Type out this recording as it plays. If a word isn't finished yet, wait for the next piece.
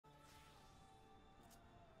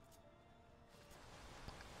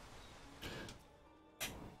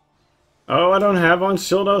Oh, I don't have on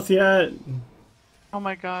shield oath yet. Oh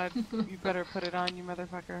my god, you better put it on, you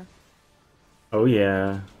motherfucker. Oh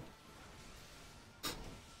yeah.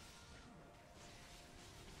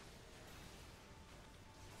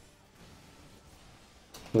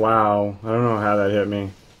 Wow, I don't know how that hit me.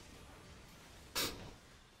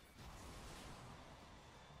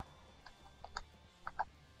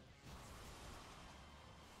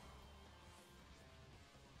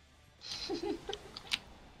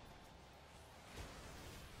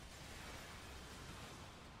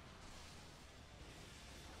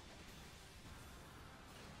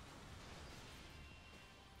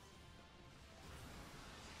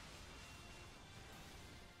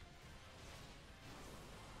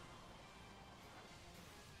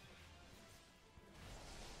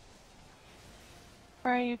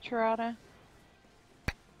 Where are you, Tirada?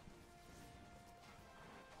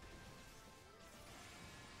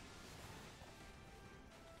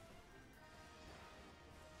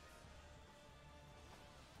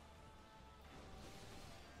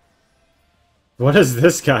 What is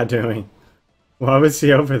this guy doing? Why was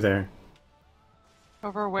he over there?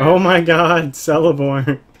 Over where? Oh my god,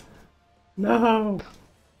 𝓒𝓮. No!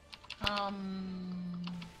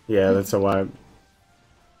 Yeah, that's a wipe.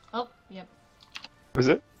 Oh, yep. Was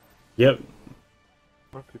it? Yep.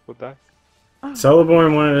 More people die.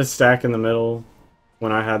 𝓒𝓮 wanted to stack in the middle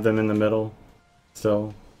when I had them in the middle.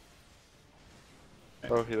 Still.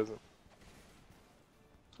 Oh, he doesn't.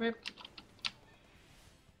 Rip.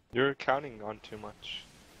 You're counting on too much,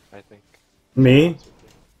 I think. Me?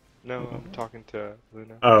 No, I'm talking to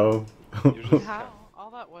Luna. Oh. You're just How?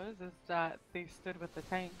 All that was is that they stood with the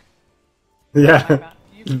tank. Yeah.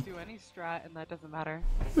 You can do any strat and that doesn't matter.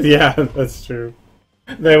 Yeah, that's true.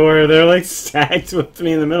 They're like stacked with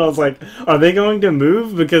me in the middle. It's like, are they going to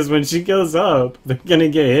move? Because when she goes up, they're gonna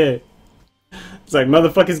get hit. It's like,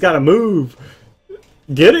 motherfuckers gotta move.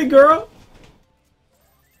 Get it, girl?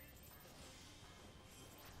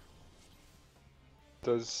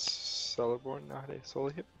 Does 𝓒𝓮 know how to solo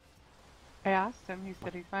hit? I asked him, he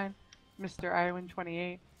said he's fine. Mr.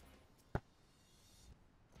 Iwin28.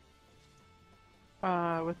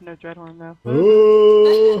 With no dreadhorn though.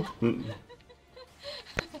 Ooh.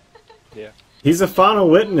 Yeah. He's a final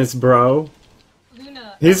witness, bro.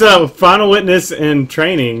 Luna. He's a final witness in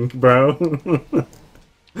training, bro. What?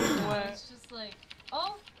 It's just like,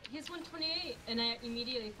 oh, he's 128, and I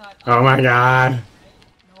immediately thought, Oh my god.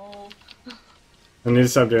 no. I need to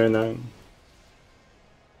stop doing that.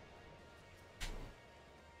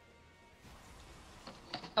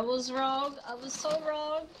 I was wrong. I was so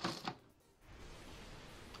wrong.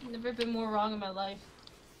 Never been more wrong in my life.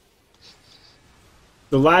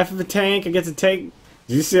 The life of a tank, I get to take...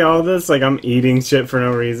 Do you see all this? Like, I'm eating shit for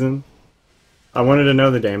no reason. I wanted to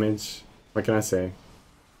know the damage. What can I say?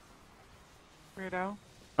 Weirdo.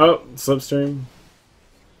 Oh, slipstream.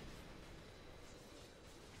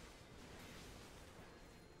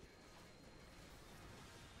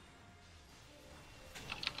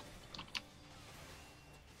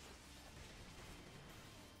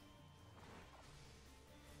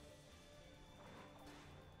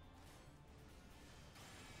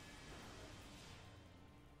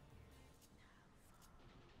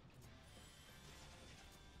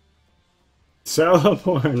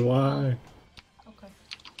 𝓒𝓮, why? Okay.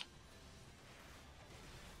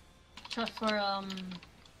 Try for,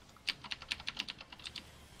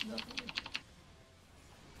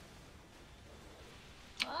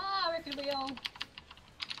 Ah, where could we go?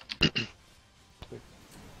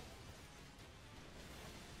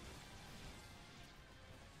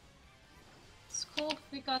 It's cool,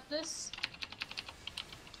 we got this.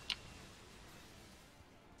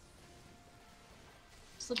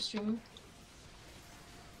 Slipstream.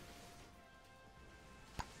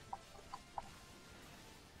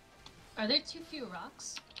 Are there too few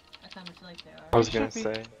rocks? I kind of feel like there are. I was It gonna should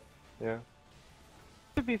be. say, yeah.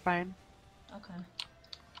 Should be fine. Okay.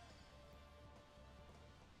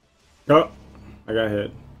 Oh, I got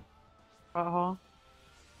hit. Uh-huh.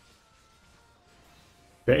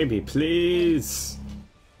 Baby, please.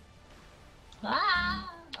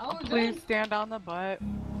 Ah! Oh, we're Please good. stand on the butt.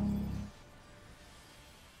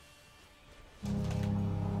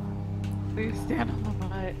 Please stand on the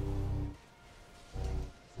butt.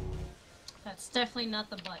 That's definitely not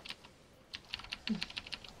the butt.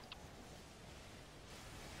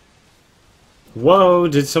 Whoa,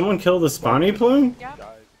 did someone kill the spawny plume? Yep.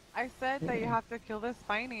 Died. I said that you have to kill the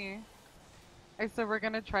spiny. I said we're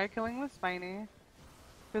gonna try killing the spiny.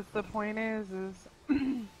 Because the point is with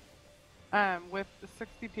the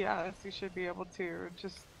 60 PS, you should be able to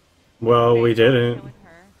just... Well, we bait on didn't. killing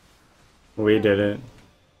her. We didn't.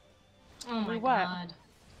 Oh my We what? god.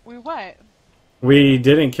 We what? We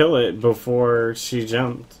didn't kill it before she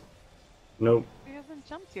jumped. Nope. He hasn't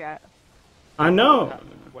jumped yet. I know.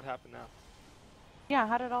 What happened now? Yeah,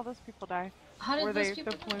 how did all those people die? How did Were those they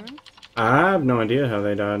people the die? plumes? I have no idea how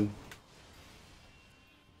they died.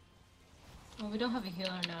 Well, we don't have a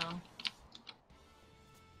healer now.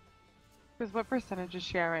 Because what percentage is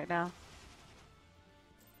she at right now?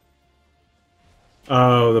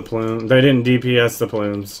 Oh, the plume. They didn't DPS the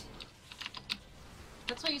plumes.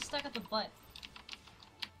 That's why you stuck at the butt.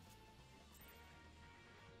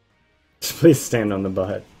 Please stand on the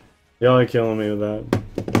butt. Y'all are killing me with that.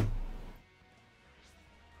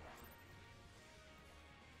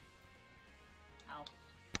 Ow.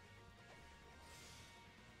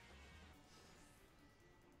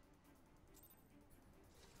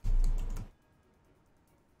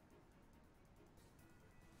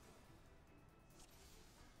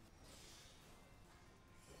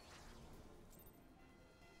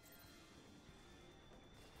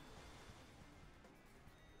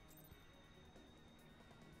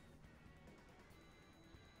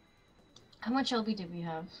 How much LB did we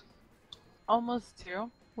have? Almost 2,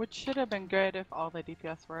 which should have been good if all the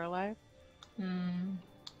DPS were alive.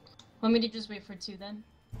 Want me to just wait for 2 then?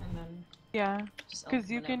 And then Yeah, just because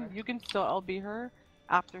whenever. you can still LB her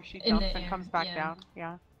after she In the jumps and air, comes back yeah. down.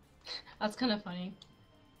 Yeah. That's kind of funny.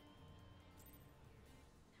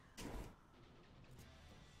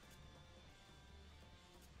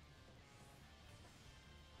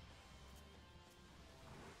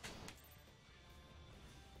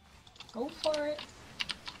 Go for it.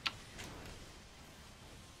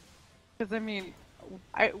 Because I mean,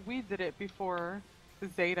 we did it before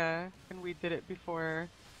Zeta, and we did it before.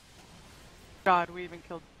 God, we even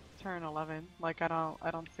killed turn 11. Like I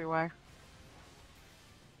don't see why.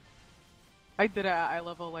 I did it at eye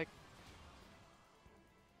level like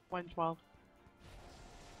 112,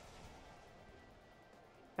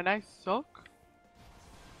 and I suck.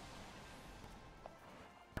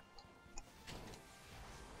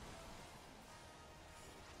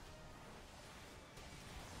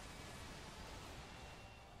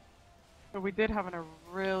 But we did have a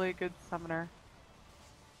really good summoner.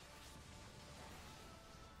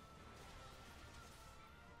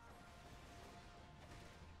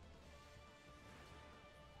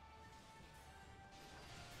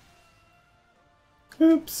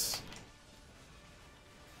 Oops.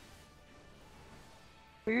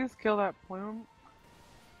 Please kill that plume,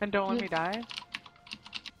 and don't let me die.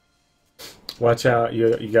 Watch out,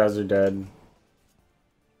 you guys are dead.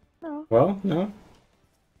 No, Well, no.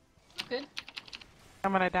 Good.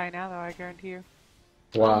 I'm gonna die now though. I guarantee you.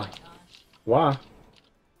 Oh Why? my gosh. Why?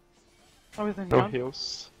 I was in No jump.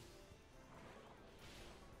 heals.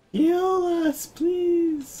 Heal us,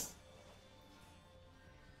 please.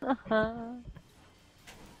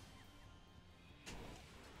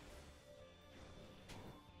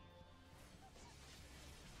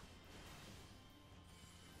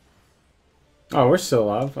 Oh, we're still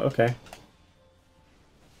alive. Okay.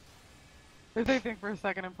 If they think for a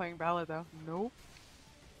second I'm playing ballad though. Nope.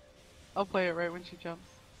 I'll play it right when she jumps.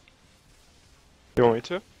 You want me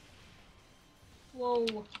to? Whoa.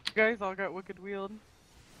 You guys all got Wicked Wield.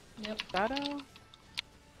 Yep. Shadow.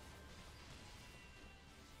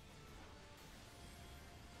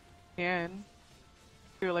 And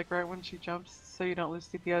do it like right when she jumps so you don't lose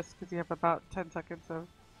DPS because you have about 10 seconds of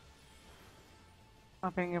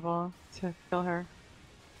not being able to kill her.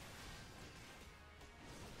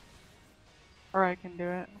 Or I can do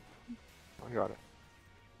it. I got it.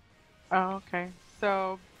 Oh, okay.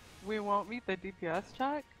 So we won't meet the DPS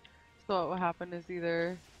check. So what will happen is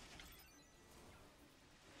either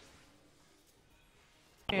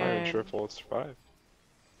I'm not even sure if we'll survive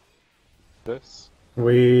this.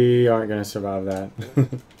 We aren't gonna survive that.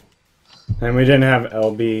 And we didn't have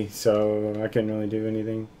LB, so I couldn't really do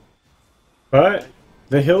anything. But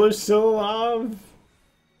the healer's still alive.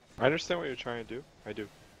 I understand what you're trying to do. I do.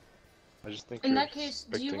 I just think In you're that case,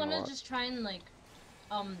 do you expecting want a to lot. just try and like,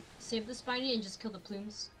 save the Spiny and just kill the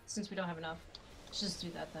plumes since we don't have enough? Let's just do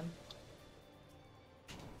that then.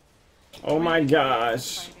 Oh my gosh.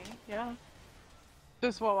 Spiny, yeah.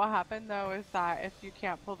 Just what will happen though is that if you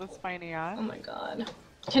can't pull the Spiny off, Oh my god.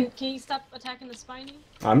 Can you stop attacking the Spiny?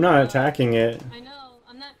 I'm not attacking it. I know.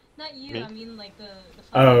 I'm not you. Me? I mean like the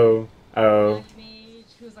Oh. black mage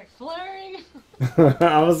who was like flaring.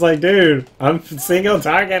 I was like, dude, I'm single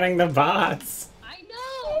targeting the bots. I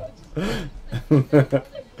know.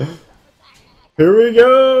 Here we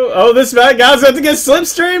go. Oh, this bad guy's about to get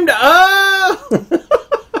slipstreamed. Oh!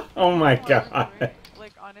 Oh my god.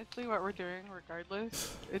 like honestly, what we're doing,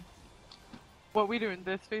 regardless, what we do in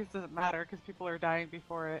this phase doesn't matter because people are dying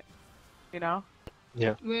before it, you know?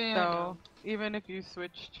 Yeah. Yeah. So, even if you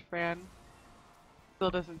switched Fran, still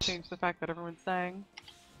doesn't change the fact that everyone's dying.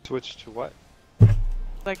 Switch to what?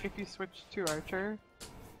 Like, if you switch to Archer,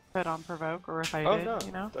 put on Provoke, or if I Oh did, no,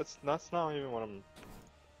 you know? that's not even what I'm.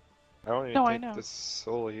 I don't even No, I think know. the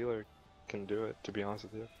solo healer can do it. To be honest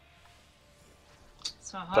with you.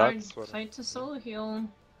 It's a hard That's what fight to solo heal.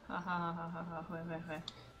 Ha ha ha ha ha ha. Wait.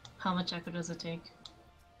 How much echo does it take?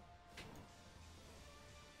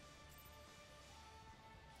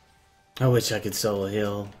 I wish I could solo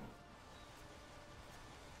heal.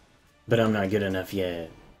 But I'm not good enough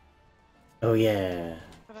yet. Oh yeah.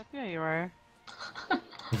 But yeah, you are.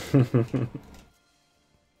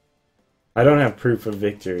 I don't have proof of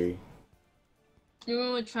victory. You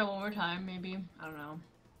want to try one more time, maybe? I don't know.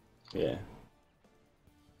 Yeah.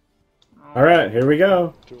 Oh. Alright, here we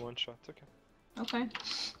go. Do one shots, okay. Okay.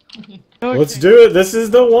 Let's do it. This is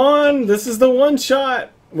the one. This is the one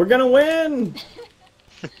shot. We're gonna win.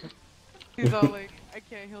 He's all like, I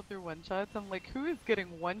can't heal through one shots. I'm like, who is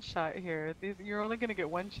getting one shot here? You're only gonna get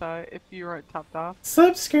one shot if you aren't topped off.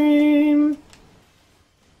 Slip scream.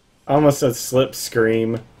 I almost said slip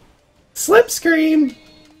scream. Slip scream.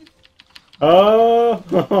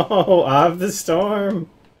 Oh, Eye of the Storm.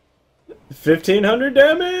 1500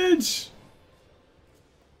 damage.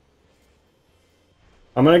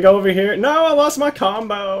 I'm gonna go over here. No, I lost my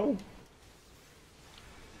combo.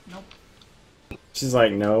 Nope. She's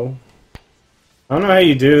like, no. I don't know how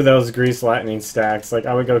you do those grease lightning stacks. Like,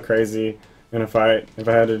 I would go crazy in a fight if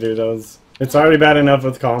I had to do those. It's already bad enough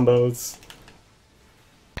with combos.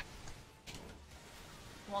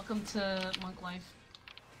 Welcome to Monk Life.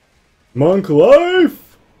 Monk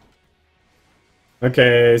life!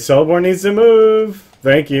 Okay, Celeborn needs to move.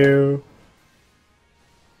 Thank you.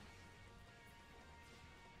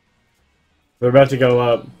 They're about to go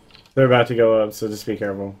up. They're about to go up, so just be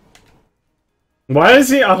careful. Why does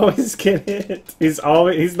he always get hit? He's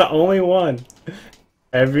the only one.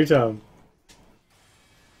 Every time.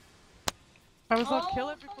 I was like, kill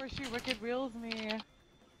it before she wicked wheels me.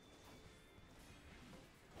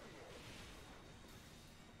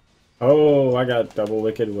 Oh, I got double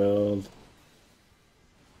wicked willed.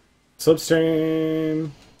 Slipstream.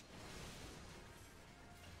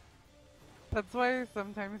 That's why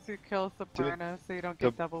sometimes you kill Soprano so you don't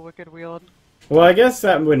get double wicked wheeled. Well, I guess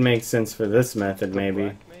that would make sense for this method, The maybe.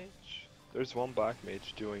 Black Mage? There's one Black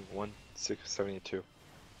Mage doing 1672.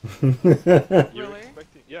 Really?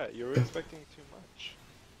 Yeah, you were expecting too much.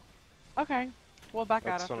 Okay, we'll back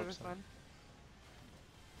out That's what after I'm this saying. one.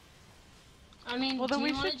 I mean, Well, then do we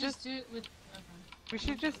you want should to just do it with... Okay. We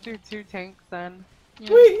should just do 2 tanks then.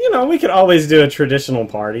 Yeah. We could always do a traditional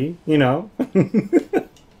party, you know?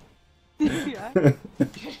 Yeah. I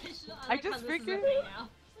I like how just this is a figured- thing now.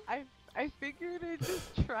 I figured I'd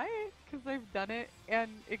just try it because I've done it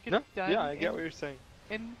and it gets No, done. yeah, I get what you're saying.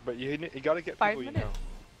 In But you gotta get 5 people you minutes.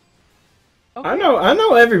 know. okay. I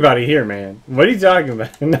know everybody here, man. What are you talking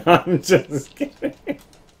about? No, I'm just kidding.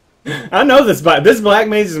 I know this Black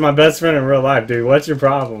Mage is my best friend in real life, dude. What's your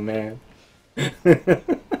problem, man? Are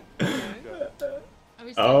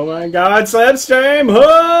we still Oh good? my god, Slapstream!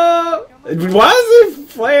 Whoa! Why is it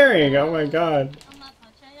flaring? Oh my god. I'm not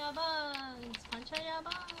punching your buns. Punching your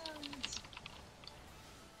buns.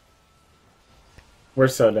 We're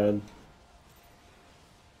so dead.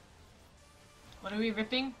 What are we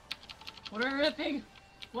ripping? What are we ripping?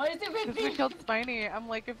 Why is it Because we ripping? killed Spiny, I'm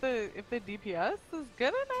like, if the DPS is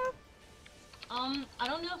good enough. I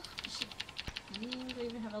don't know if she... do I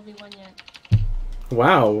even have LB1 yet?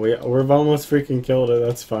 Wow, we've almost freaking killed it.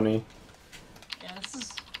 That's funny. Yeah,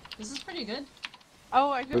 this is pretty good. Oh,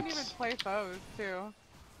 I didn't Oops. even play foes too.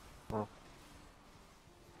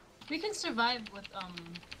 We can survive with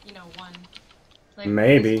you know, one. Like,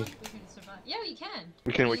 Maybe. this one, we can survive. Yeah, we can.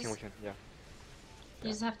 We can, You yeah. You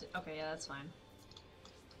just have to. Okay, yeah, that's fine.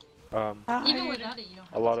 I- Even without it, you don't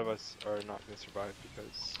have A lot to. of us are not gonna survive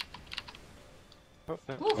because... Oh,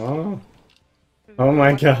 no. Oof. Oh. Oh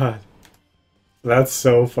my god. That's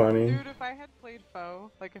so funny. Dude, if I had played foe,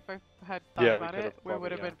 like if I had thought Yeah, we about could've it, we probably,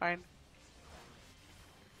 would have yeah. been fine.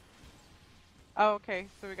 Oh, okay,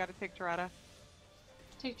 so we gotta take Tirada.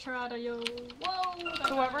 Take Tirada, yo.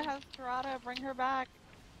 Whoa! Whoever has Tirada, bring her back.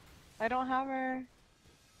 I don't have her.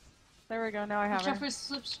 There we go, now I have Watch out her. for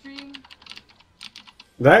Slipstream.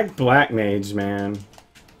 That Black Mage, man.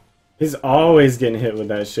 He's always getting hit with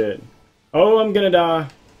that shit. Oh, I'm gonna die.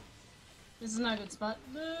 This is not a good spot.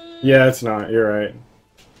 Yeah, it's not. You're right.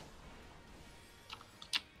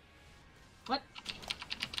 What?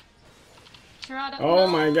 Tirada. Oh no!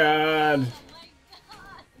 my god. Oh my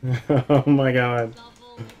god! Oh my god.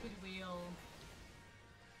 Double liquid wheel.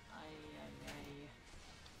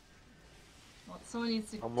 Well, someone needs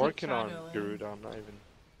to I'm take working on Shadow in. Garuda, I'm not even...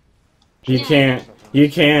 You Yeah. can't. You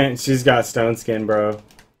can't. She's got stone skin, bro.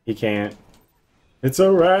 You can't. It's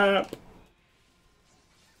a wrap.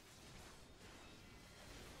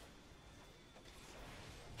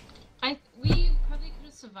 We probably could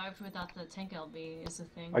have survived without the tank LB, is the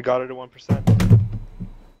thing. I got it at 1%.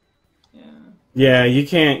 Yeah. Yeah, you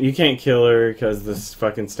can't. You can't kill her because this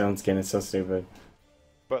fucking stone skin is so stupid.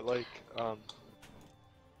 But like, I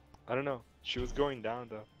don't know. She was going down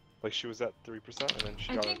though. Like she was at 3% and then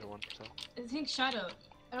she got it to 1%. I think Shadow.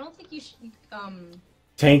 I don't think you should.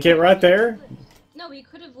 Tank it right there. No, we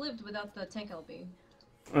could have lived without the tank LB.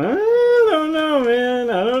 I don't know, man.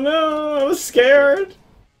 I don't know. I was scared.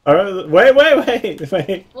 Alright, wait.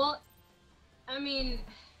 Well, I mean.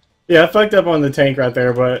 Yeah, I fucked up on the tank right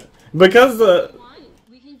there, but because the.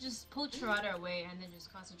 We can just pull Tirada away and then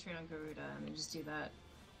just concentrate on Garuda and then just do that.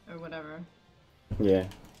 Or whatever. Yeah.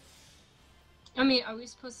 I mean, are we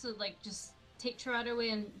supposed to, like, just take Tirada away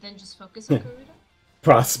and then just focus on Garuda?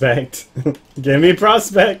 Prospect. Give me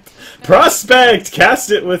prospect. Prospect. Cast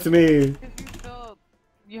it with me.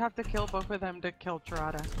 You have to kill both of them to kill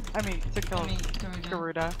Tirada. I mean, to kill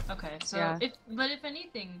Garuda. Okay, so Yeah. if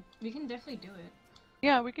anything, we can definitely do it.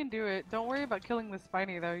 Yeah, we can do it. Don't worry about killing the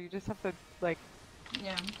Spiny though. You just have to like.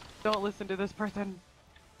 Yeah. Don't listen to this person.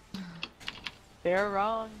 They're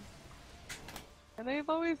wrong. And they've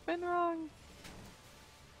always been wrong.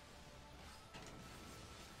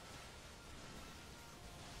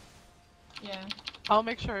 Yeah. I'll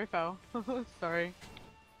make sure I fell. Sorry.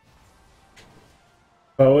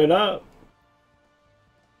 Bow it up.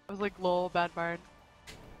 I was like, lol, bad bard.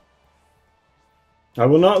 I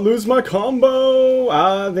will not lose my combo.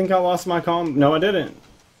 I think I lost my combo. No, I didn't.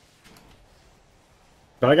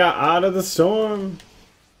 But I got out of the storm.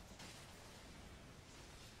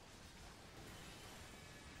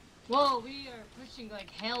 Whoa, we are pushing like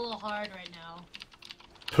hella hard right now.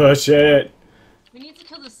 Push it. We need to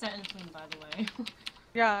kill the Satin Queen, by the way.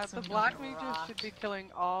 Yeah, So the we don't black get mages should be killing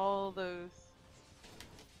all those.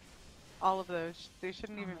 All of those. They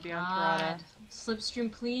shouldn't even be on Tirada.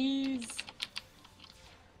 Slipstream, please.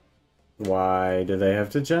 Why do they have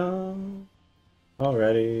to jump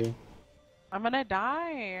already? I'm gonna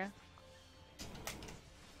die.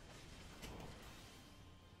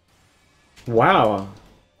 Wow.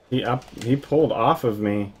 He pulled off of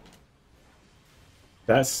me.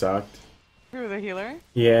 That sucked. Who, the healer?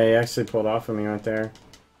 Yeah, he actually pulled off of me right there.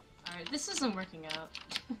 Alright, this isn't working out.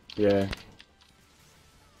 Yeah.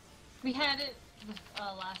 We had it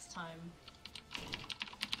last time.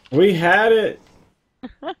 We had it!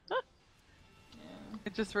 Yeah.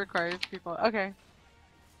 It just requires people. Okay.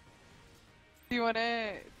 Do you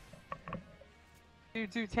wanna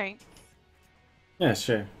do tank? Yeah,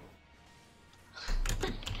 sure.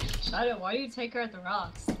 Shadow, why do you take her at the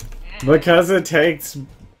rocks? Because it takes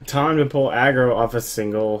time to pull aggro off a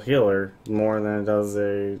single healer more than it does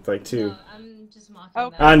a, like, two. No, I'm just mocking Oh,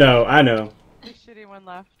 that. I know. The shitty one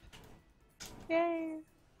left. Yay!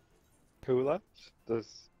 Who left?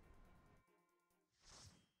 Does...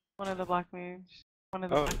 One of the black mage. One of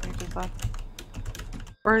the Oh. black mages left.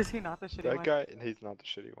 Or is he not the shitty That one? guy, and he's not the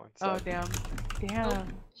shitty one. Oh, So. damn. Damn. Oh,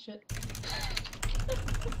 shit.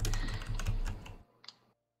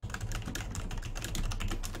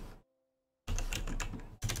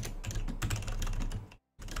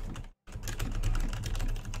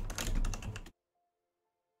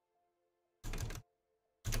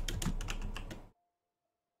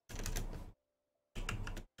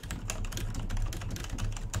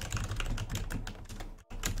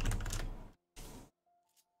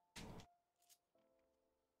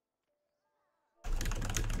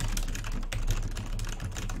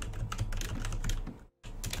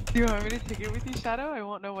 Do you want me to take it with you, Shadow? I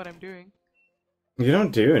won't know what I'm doing. You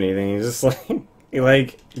don't do anything. You just, you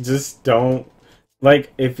just don't...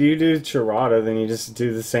 Like, if you do Tirada, then you just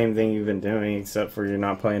do the same thing you've been doing, except for you're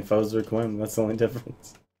not playing foes or Quim. That's the only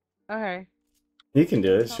difference. Okay. You can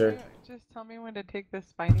do it, sure. Just tell me when to take this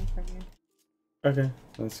Spiny from you. Okay,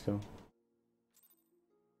 let's go.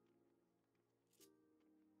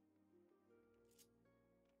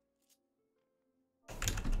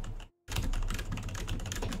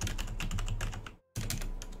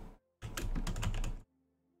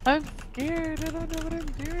 I'm scared. I don't know what I'm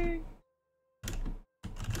doing.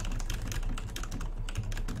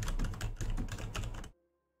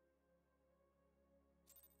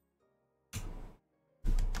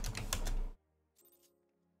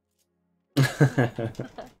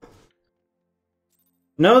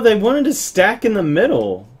 No, they wanted to stack in the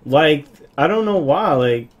middle. Like, I don't know why.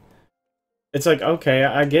 Like, it's like, okay,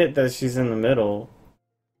 I get that she's in the middle,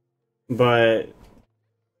 but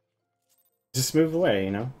just move away,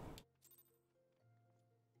 you know?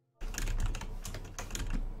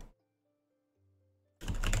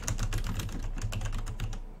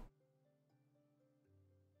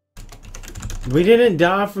 We didn't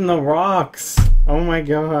die from the rocks. Oh my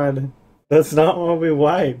god. That's not what we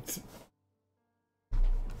wiped.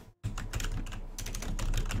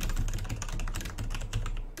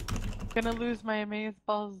 Gonna lose my amaze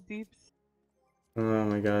balls deeps. Oh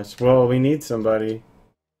my gosh. Well, we need somebody.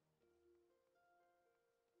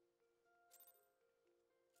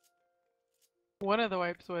 One of the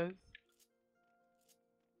wipes was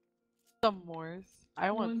some mores.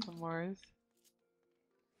 I want some mores.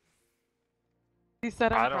 He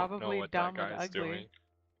said I'm probably dumb and ugly. Doing.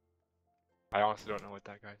 I honestly don't know what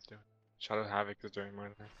that guy's doing. Shadow Havoc is doing more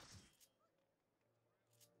than that.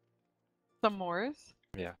 Some mores?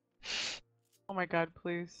 Yeah. Oh my god,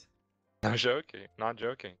 please. I'm joking. Not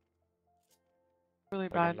joking. Really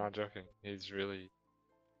bad. I'm not joking. He's really,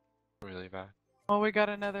 really bad. Oh, we got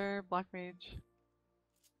another black mage.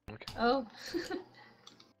 Okay. Oh.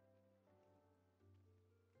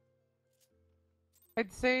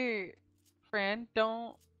 I'd say, Fran,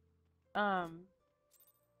 don't.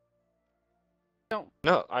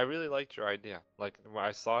 No, I really liked your idea. Like, when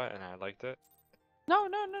I saw it and I liked it. No.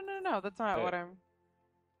 That's not what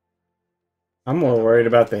I'm more worried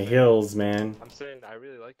about the hills, man. I'm saying I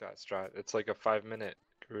really like that strat. It's like a 5-minute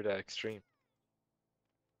Garuda extreme.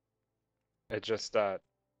 It's just that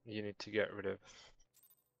you need to get rid of,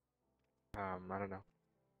 I don't know,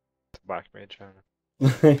 black mage. I don't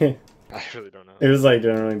know. I really don't know. It was like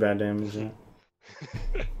doing really bad damage. Yeah.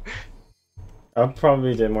 I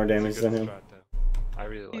probably did more damage than him. I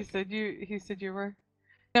really like. He said you were.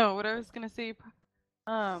 No, what I was gonna say.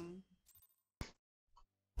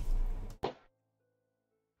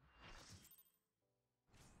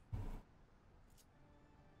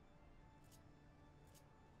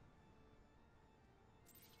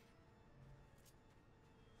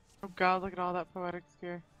 Oh god, look at all that poetic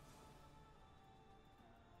gear.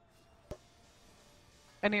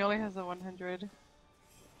 And he only has a 100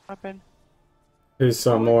 weapon. Who's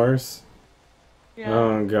some mores? Yeah.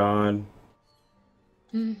 Oh god.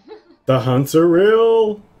 The hunts are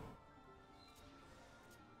real!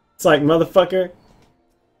 It's like, motherfucker,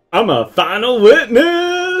 I'm a final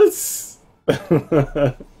witness!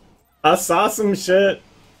 I saw some shit.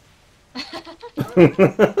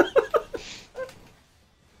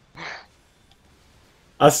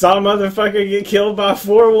 I saw a motherfucker get killed by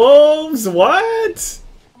 4 wolves. What?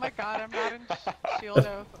 Oh my god, I'm not in Shield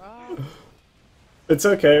Oath. Oh. It's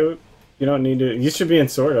okay. You don't need to. You should be in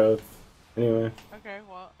Sword Oath. Anyway. Okay,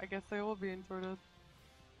 well, I guess I will be in Sword Oath.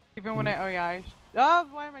 Even when oh yeah, oh,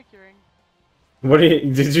 why am I curing? What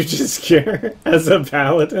did you just cure as a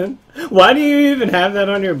paladin? Why do you even have that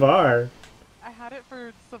on your bar? I had it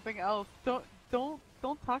for something else. Don't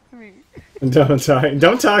talk to me.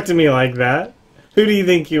 Don't talk to me like that. Who do you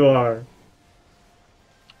think you are?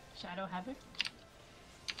 Shadow Havoc?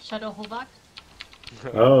 Shadow Havoc?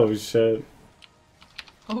 Oh shit.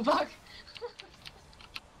 Havoc?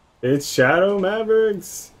 It's Shadow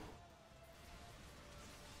Mavericks.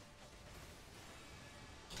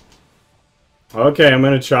 Okay, I'm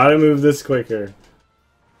gonna try to move this quicker.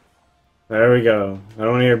 There we go. I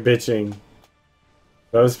don't hear bitching.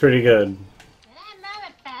 That was pretty good. I'm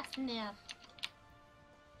not fast enough.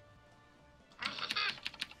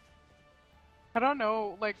 I don't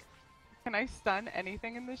know, like, can I stun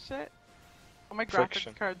anything in this shit? Oh, my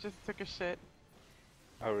Friction. graphics card just took a shit.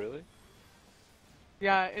 Oh really?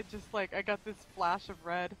 Yeah, it just like, I got this flash of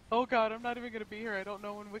red. Oh god, I'm not even gonna be here. I don't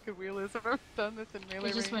know when Wicked Wheel is. I've ever done this in melee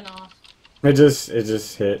It just range. went off. It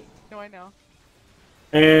just hit. No, I know.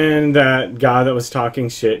 And that guy that was talking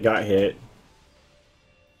shit got hit.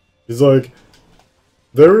 He's like,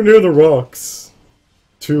 they were near the rocks.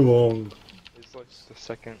 Too long. He's like the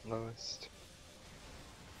second lowest.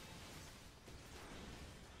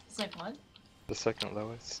 It's like what? The second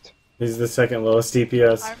lowest. He's the second lowest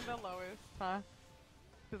DPS. I'm the lowest, huh?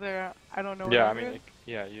 So there, I don't know what Yeah, I I'm mean, doing. like,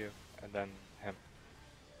 yeah, you, and then him.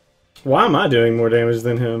 Why am I doing more damage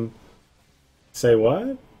than him? Say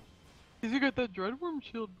what? Cause you got that Dreadworm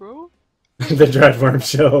shield, bro. The Dreadworm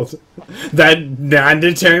shield. That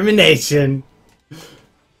non-determination.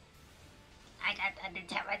 I got the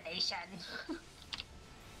determination.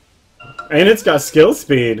 And it's got skill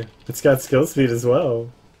speed. It's got skill speed as well.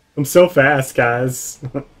 I'm so fast, guys.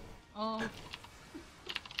 Oh.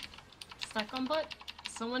 Stuck on butt?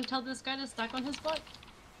 Someone tell this guy to stack on his butt?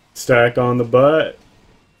 Stack on the butt.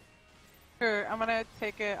 Here, I'm gonna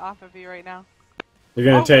take it off of you right now. You're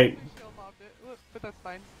gonna take. Shield mobbed it. Look, but that's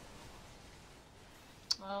fine.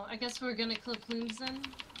 Well, I guess we're gonna kill plumes then.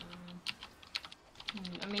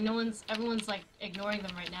 I mean, everyone's like ignoring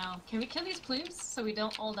them right now. Can we kill these plumes so we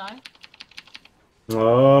don't all die?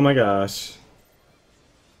 Oh my gosh.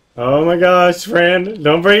 Oh my gosh, friend.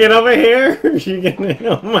 Don't bring it over here. You're gonna.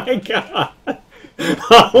 Oh my god.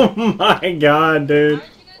 Oh my god, dude. Why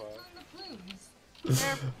aren't you guys killing the plumes?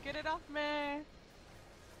 Here, get it off me.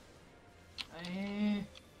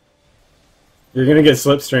 You're gonna get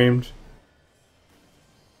slipstreamed.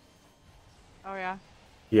 Oh yeah.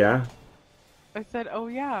 Yeah. I said, oh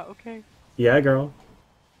yeah, okay. Yeah, girl.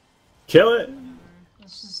 Kill it.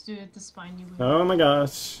 Let's just do it the spiny way. Oh my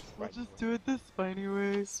gosh. We'll just do it the spiny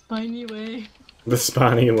way. Spiny way. The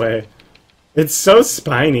spiny way. It's so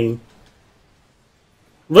spiny.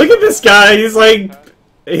 Look at this guy. He's like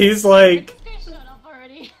This guy shut up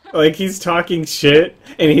already. like he's talking shit,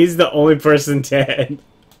 and he's the only person dead.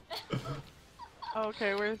 Oh,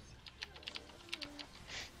 okay, where's...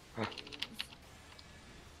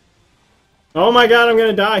 Oh my god, I'm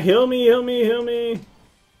gonna die. Heal me, heal me, heal me.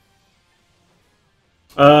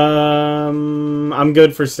 I'm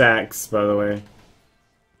good for stacks, by the way.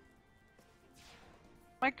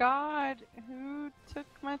 My god, who took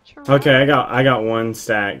my churro? Okay, I got one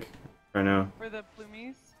stack right now. For the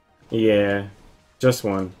plumies? Yeah, just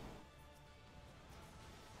one.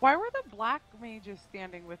 Why were the black mages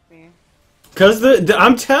standing with me? Cause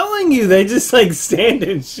I'm telling you, they just like stand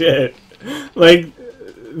and shit. Like,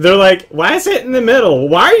 they're like, why is it in the middle?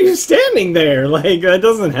 Why are you standing there? Like, that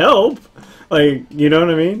doesn't help. Like, you know what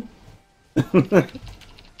I mean?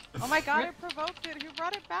 Oh my god, I provoked it. Who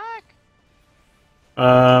brought it back?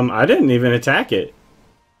 I didn't even attack it.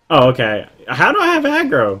 Oh, okay. How do I have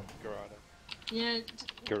aggro? Garuda. Yeah.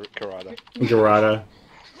 Garuda. Garuda.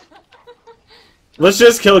 Let's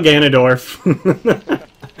just kill Ganondorf.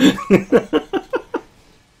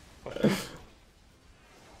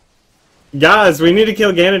 Guys, we need to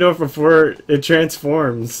kill Ganondorf before it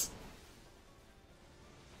transforms.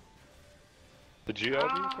 Did you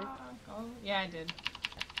add me? Oh, yeah, I did.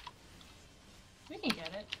 We can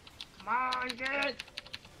get it. Come on, get it!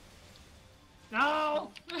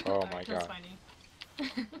 No! Oh my That's god.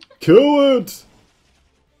 funny. Kill it!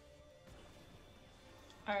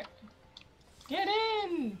 Alright. Get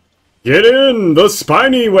in! Get in the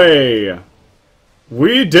spiny way!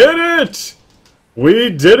 We did it! We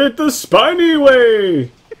did it the spiny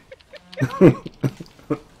way! This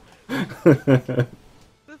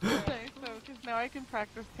is nice though, because now I can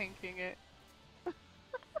practice tanking it.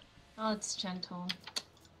 Oh, it's gentle.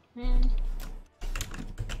 Man.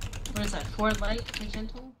 What is that? 4 light for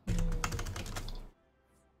gentle?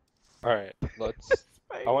 Alright, let's.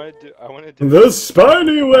 I wanna do. The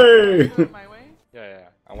spiny way! My way? Yeah.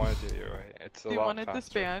 I wanna do it your way. It's a Do you lot want to faster.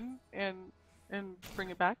 disband and bring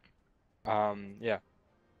it back? Yeah.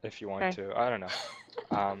 If you want Okay. to. I don't know.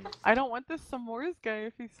 I don't want this s'mores guy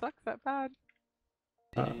if he sucks that bad.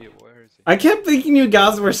 Where is he? I kept thinking you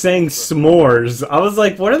guys were saying s'mores. I was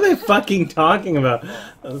like, what are they fucking talking about?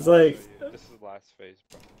 I was like... This is last phase,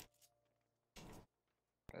 bro.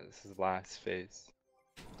 This is last phase.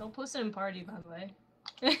 Don't post it in party, by the way.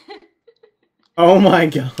 Oh my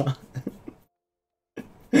god.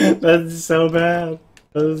 That's so bad.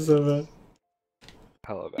 That is so bad.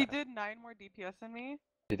 Hella bad. He did 9 more DPS than me.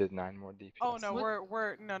 He did 9 more DPS. Oh no, What?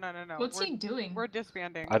 we're no. What's we're, he doing? We're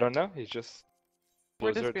disbanding. I don't know. He's just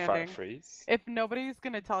We're Blizzard disbanding. Fire Freeze. If nobody's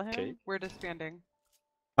gonna tell him, Okay. we're disbanding.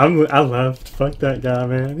 I left. Fuck that guy,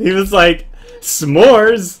 man. He was like,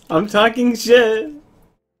 s'mores? I'm talking shit.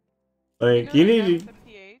 Like, you need to... to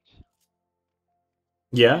PH.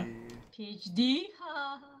 Yeah? PhD?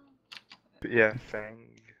 Yeah, Fang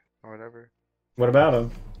or whatever. What about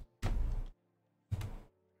him?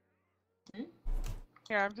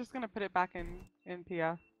 Here, I'm just gonna put it back in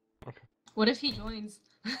PF. What if he joins?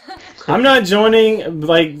 I'm not joining,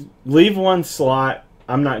 like, leave one slot.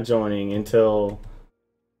 I'm not joining until...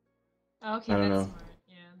 Oh, okay, I don't that's know. smart.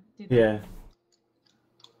 Yeah. Do that. Yeah.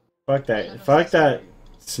 Fuck that. Fuck that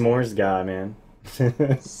s'mores guy, man.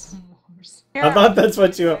 S'mores. Here, I thought that's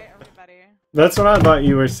what you... invite everybody. That's what I thought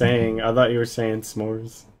you were saying. I thought you were saying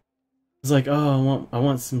s'mores. I was like, oh, I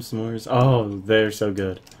want some s'mores. Oh, they're so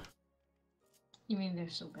good. You mean they're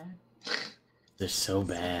so bad? They're so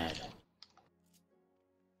bad.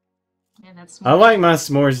 Yeah, that's I like my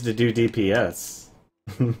s'mores to do DPS.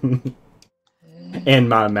 In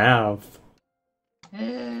my mouth.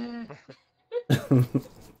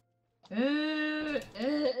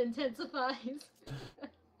 Intensifies.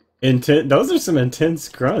 Those are some intense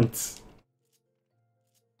grunts.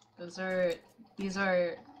 Those These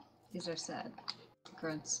are sad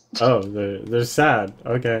grunts. Oh, they're sad.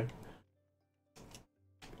 Okay.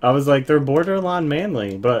 I was like, they're borderline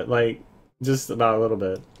manly, but like just about a little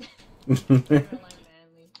bit. Borderline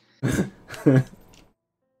manly.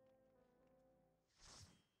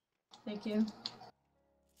 Thank you.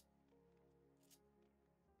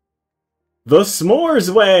 The s'mores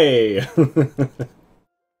way.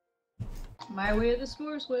 My way or the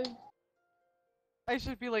s'mores way. I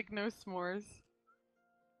should be like, no s'mores.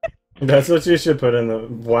 That's what you should put in the.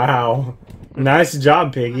 Wow, nice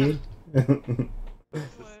job, Piggy.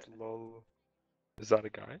 Lol. Is that a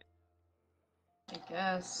guy? I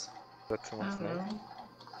guess. That's someone's I don't name. know.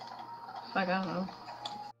 Fuck, I don't know.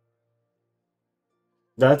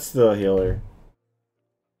 That's the healer.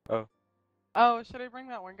 Oh, should I bring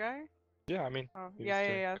that one guy? Yeah, I mean. Oh, he was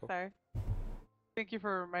yeah, doing cool. sorry. Thank you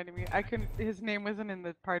for reminding me. I couldn't. His name wasn't in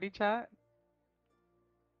the party chat.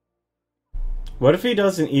 What if he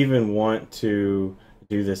doesn't even want to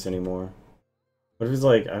do this anymore? What if he's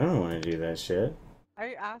like, I don't want to do that shit?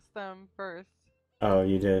 I asked them first. Oh,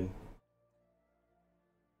 you did.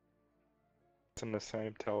 It's in the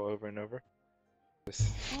same tell over and over.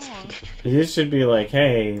 This... Oh. You should be like,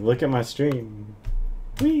 hey, look at my stream.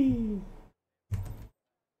 Whee!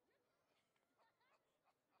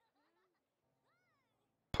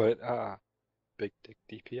 Put big dick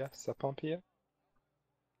DPS up on PA.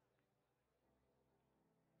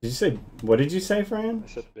 Did you say, what did you say, Fran? I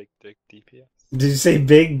said big dick DPS. Did you say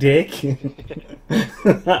big dick?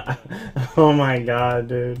 Oh my god,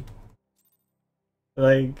 dude.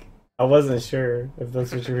 Like, I wasn't sure if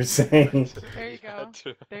that's what you were saying. There you go.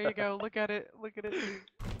 There you go. Look at it. Look at it.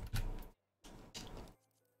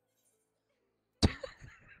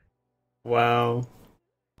 Wow.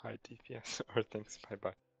 High DPS or thanks, bye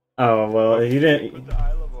bye. Oh, well, you Put didn't. the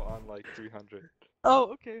eye level on like 300.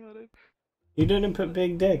 Oh, okay, hold on. You didn't put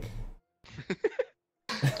big dick. Do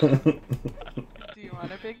you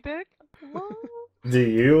want a big dick? Do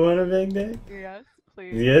you want a big dick? Yes,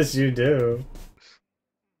 please. Yes, you do.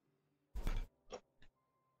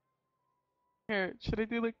 Here, should I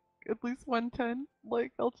do like at least 110?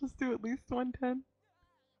 Like, I'll just do at least 110.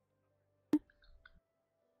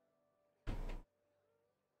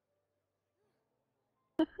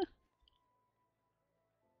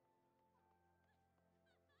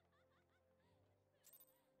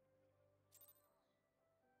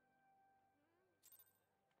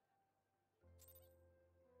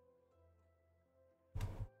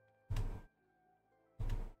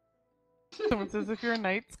 Someone says, if you're a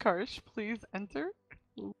knight's Karsh, please enter.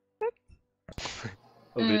 What?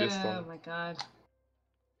 Elitist Oh on. my god.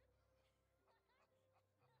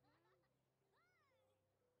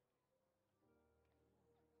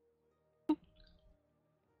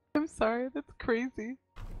 I'm sorry, that's crazy.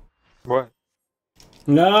 What?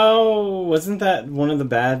 No, wasn't that one of the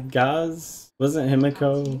bad guys? Wasn't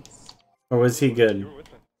Himiko? Or was he You good? were with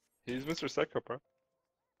him. He's Mr. Psycho, bro.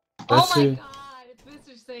 That's Oh my who- god, it's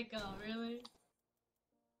Mr. Seiko, really?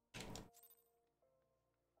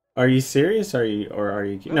 Are you serious? Are you No,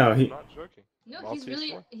 I'm not joking. No,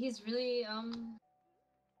 Maltese war? he's really,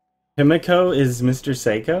 Himiko is Mr.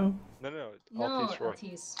 Seiko? No, no, Altice Roy.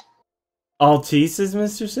 Altice. Altice is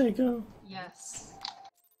Mr. Seiko? Yes.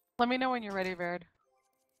 Let me know when you're ready, Verd.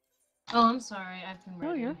 Oh, I'm sorry, I've been No,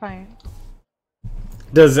 ready. you're fine.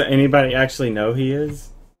 Does anybody actually know he is?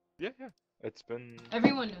 Yeah. It's been.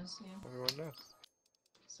 Everyone knows, yeah. Everyone knows.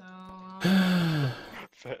 So,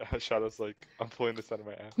 Shadow's like, I'm pulling this out of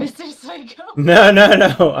my ass. Mr. Psycho.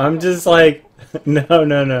 No. I'm just like, no.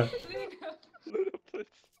 Luna, please.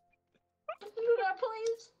 Luna,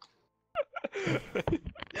 please.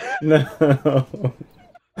 No.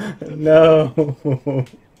 No.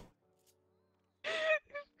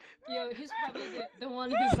 Yo, he's probably the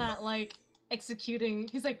one who's not, like, executing.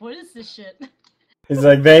 He's like, what is this shit? It's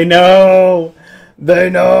like, they know! They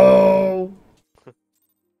know!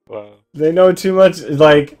 Wow. They know too much, You know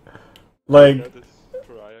this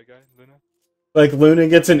pariah guy, Luna? like Luna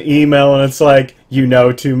gets an email and it's like, you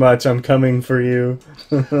know too much, I'm coming for you.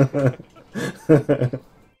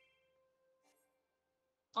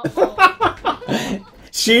 Uh-oh.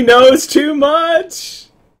 She knows too much!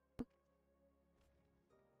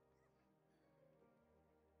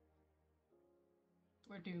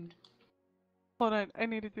 We're doomed. Hold on, I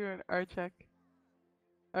need to do an R check.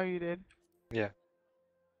 Oh, you did? Yeah.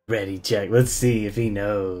 Ready, check. Let's see if he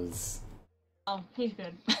knows. Oh, he's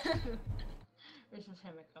good. This is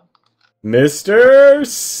Himiko. Mr.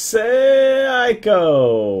 Psycho!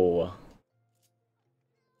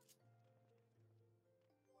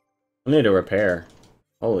 I need a repair.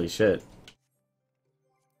 Holy shit.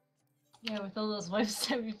 Yeah, with all those wives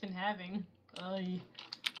that we've been having. Ay.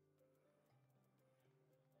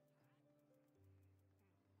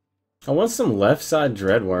 I want some left side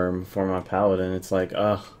dreadworm for my paladin. It's like,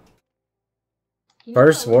 ugh. You know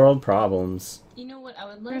First what I would- world problems. You know what I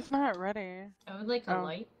would like? He's not ready. I would like a Oh.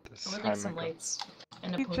 light. This I would like some Havoc. lights.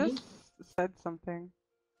 And a He pony. just said something.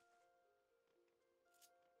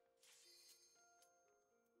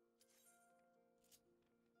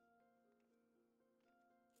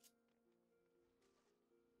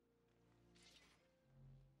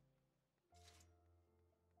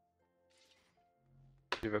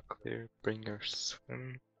 Leave a clear, bring your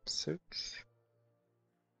swimsuits.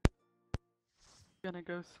 Gonna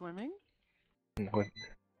go swimming? No,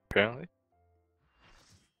 apparently.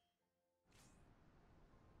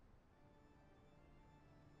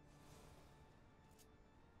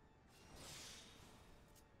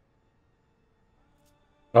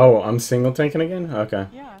 Oh, I'm single tanking again? Okay.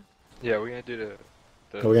 Yeah. Yeah, we're gonna do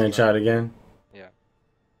the We're gonna try it again? Yeah.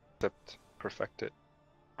 Except perfect it.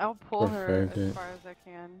 I'll pull her Perfect. as far as I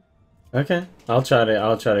can. Okay. I'll try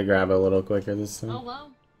to grab it a little quicker this time. Oh wow,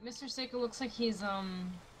 Mr. Seiko looks like he's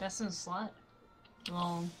best in the slot.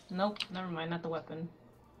 Well, nope, never mind, not the weapon.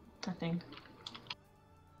 I think.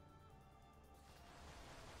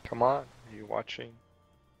 Come on, are you watching?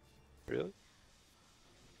 Really?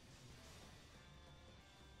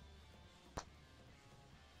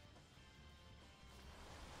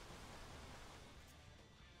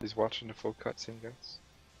 He's watching the full cutscene, guys.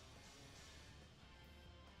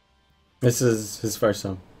 This is his first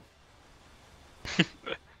time.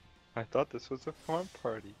 I thought this was a farm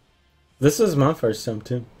party. This is my first time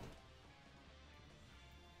too.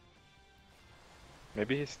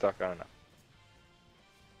 Maybe he's stuck, I don't know.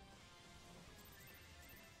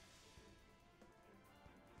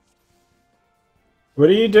 What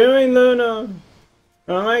are you doing, Luna?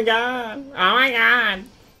 Oh my god! Oh my god!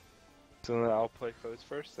 So then I'll play close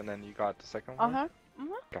first, and then you got the second one? Uh-huh.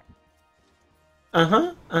 Uh-huh. Okay.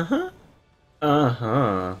 Uh-huh, uh-huh.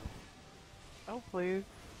 Uh-huh. Oh, please.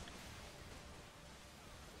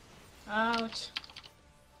 Ouch.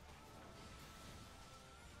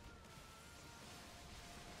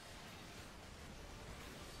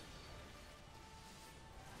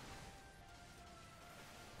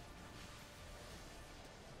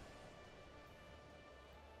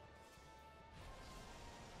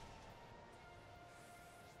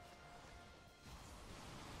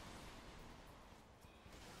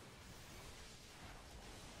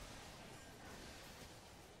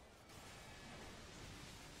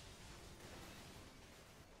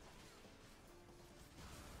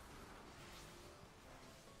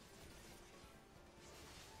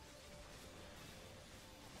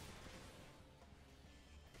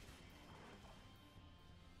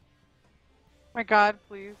 My god,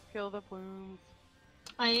 please kill the plumes.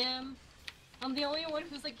 I am. I'm the only one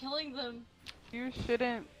who's like killing them. You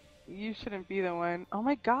shouldn't be the one. Oh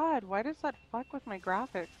my god, why does that fuck with my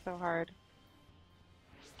graphics so hard?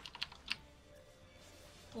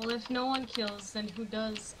 Well, if no one kills, then who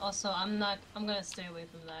does? Also, I'm gonna stay away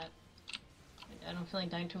from that. I don't feel like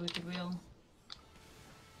dying to a wicked wheel.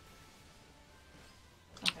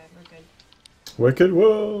 Okay, we're good. Wicked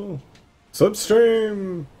Will!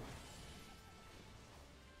 Slipstream!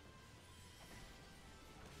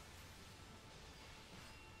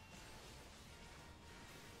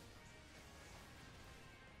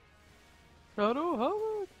 Shadow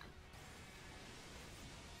Havoc!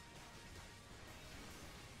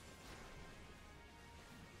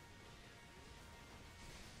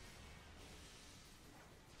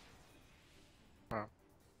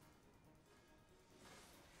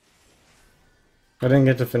 I didn't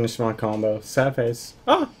get to finish my combo. Sad face.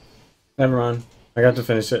 Ah! Never mind. I got to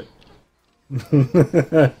finish it.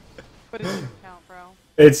 But it doesn't count, bro.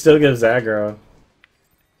 It still gives aggro.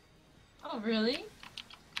 Oh, really?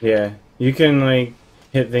 Yeah. You can, like,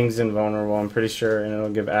 hit things invulnerable, I'm pretty sure, and it'll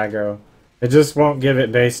give aggro. It just won't give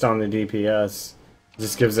it based on the DPS. It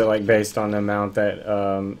just gives it, like, based on the amount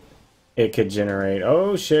that, it could generate.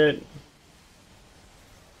 Oh, shit.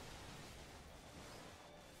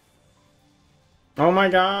 Oh my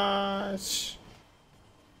gosh.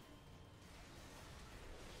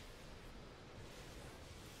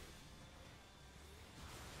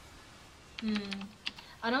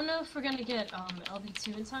 I don't know if we're gonna get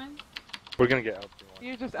LB2 in time. We're gonna get LB1.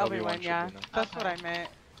 You just LB1 LB1, should yeah. be nice. That's Okay. what I meant.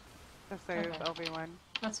 To say is Okay. LB1.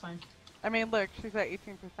 That's fine. I mean, look, she's at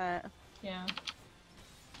 18%. Yeah.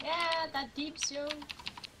 Yeah, that deeps, yo.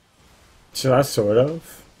 Should I sort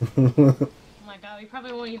of? Oh my god, we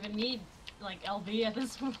probably won't even need, like, LB at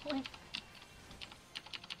this point.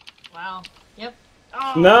 Wow. Yep.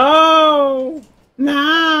 Oh. No!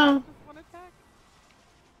 No! Just one attack.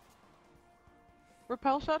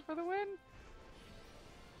 Repel shot for the win.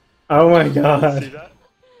 Oh my Did you see god. that?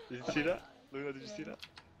 Did you see that? Luna, did you see that?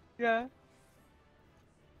 Yeah.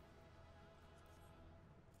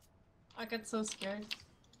 I got so scared.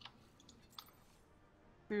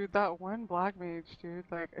 Dude, that one black mage, dude.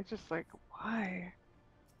 Like, it's just like, why?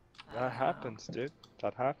 That happens, dude.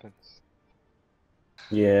 That happens.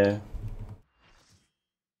 Yeah.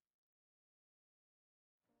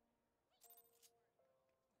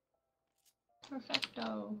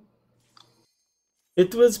 Perfecto.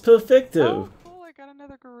 It was perfecto. Oh, cool. I got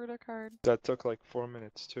another Garuda card. That took like 4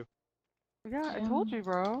 minutes too. Yeah, I told you,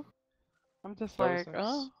 bro. I'm just That was like, nice.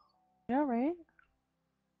 oh, yeah, right?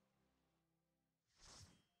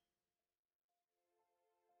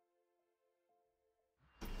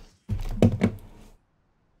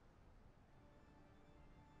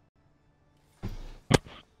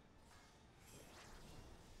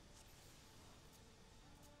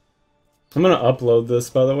 I'm gonna upload this,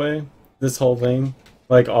 by the way. This whole thing.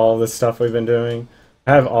 Like, all the stuff we've been doing.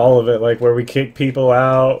 I have all of it, like, where we kick people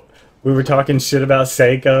out. We were talking shit about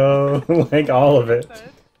Seiko. Like, all of it.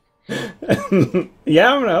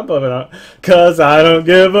 Yeah, I'm gonna upload it on. Cause I don't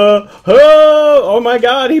give a... Oh my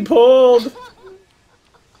god, he pulled!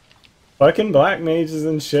 Fucking black mages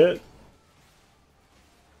and shit.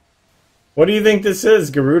 What do you think this is?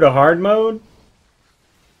 Garuda hard mode?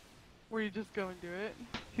 Where you just go and do it?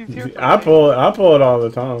 He's here for I me. pull it all the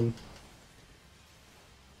time.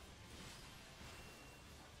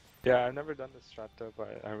 Yeah, I've never done this strat though,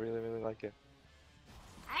 but I really, really like it.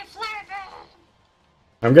 I flirted!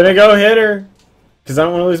 I'm gonna go hit her. Cause I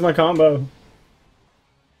don't wanna lose my combo.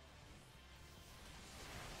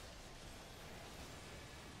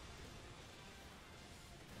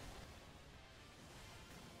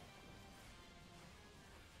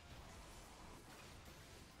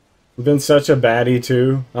 I've been such a baddie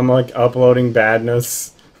too. I'm like uploading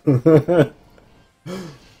badness. Did we kill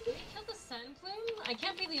the sand plume? I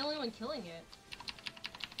can't be the only one killing it.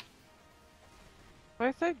 So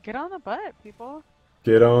I said, get on the butt, people.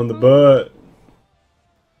 Get on the butt.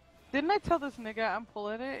 Didn't I tell this nigga I'm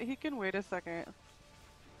pulling it? He can wait a second.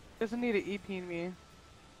 Doesn't need to EP me.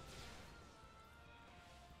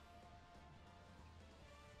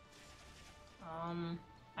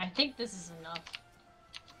 I think this is enough.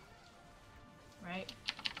 Right?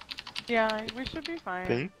 Yeah, we should be fine.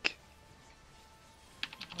 Pink?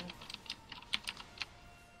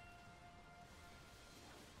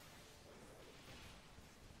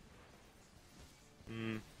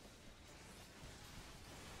 Hmm.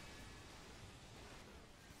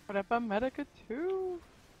 What about Medica 2?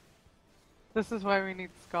 This is why we need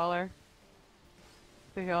Scholar.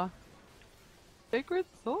 To heal. Sacred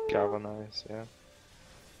Soul. Galvanize, yeah.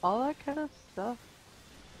 All that kind of stuff.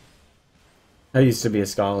 I used to be a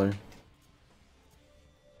scholar.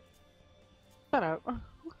 Shut up.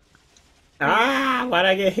 Ah, why'd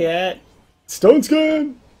I get hit? Stone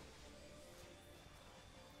skin!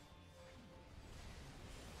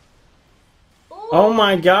 Oh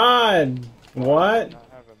my god! What? Not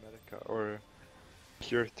have a Medica or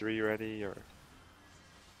Cure 3 ready or...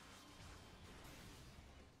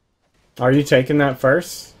 Are you taking that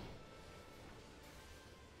first?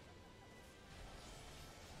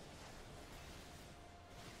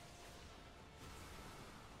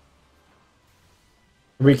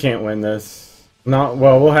 We can't win this. Not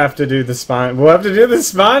well. We'll have to do the spine. We'll have to do the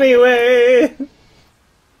spiny way.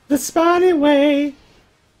 The spiny way.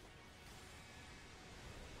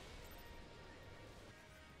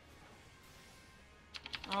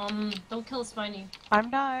 Don't kill Spiny. I'm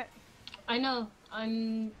not. I know.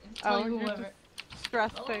 I'm telling you're whoever. just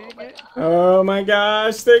stressed saying my it. God. Oh my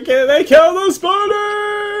gosh! They kill the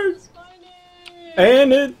spiders. Spiny!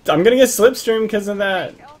 And I'm gonna get slipstream because of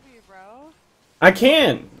that. Take LB, bro. I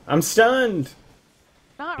can't. I'm stunned.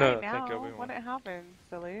 Not No, right take now. LB When it happens,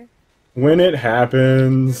 silly. When it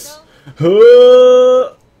happens.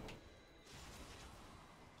 Ow.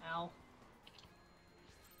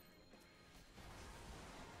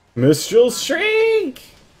 Mistral Shriek!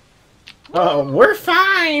 Oh, we're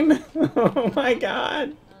fine! Oh my god.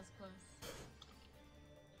 That was close.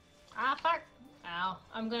 Ah, fuck! Ow.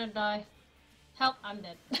 I'm gonna die. Help, I'm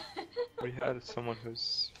dead. We had someone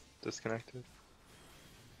who's disconnected.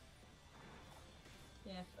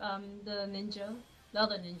 Yeah, the ninja. The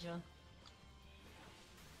other ninja.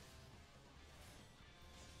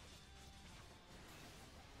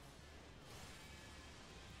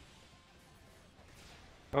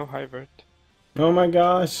 Oh, hi, Vert. Oh my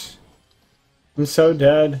gosh. I'm so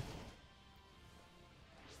dead.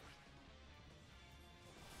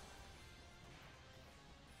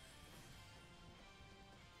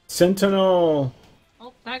 Sentinel!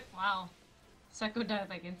 Oh, that, wow. Psycho died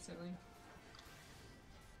like instantly.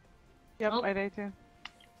 Yep, Oh. I did too.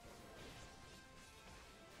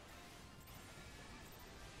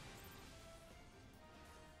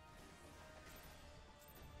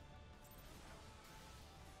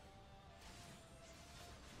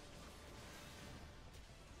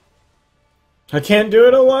 I can't do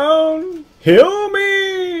it alone! Heal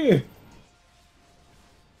me!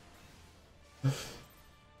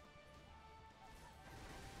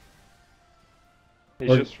 He's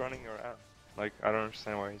Like- just running around. Like, I don't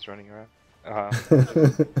understand why he's running around. I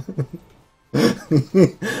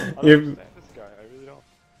don't you're, understand this guy, I really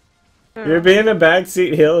don't. you're being a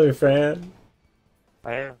backseat healer, Fran.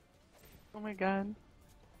 I am. Oh my god.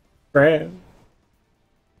 Fran.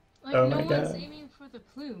 Like, Oh no my one's God. aiming for the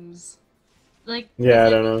plumes. Like, Yeah, I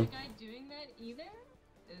is don't that know. the guy doing that either?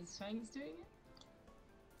 Is Chinese doing it?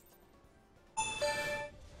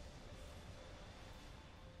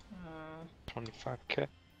 25k.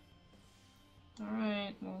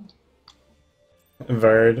 Alright, well.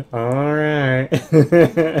 Bird. Alright.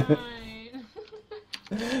 Alright.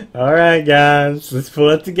 Alright, guys. Let's pull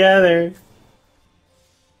it together.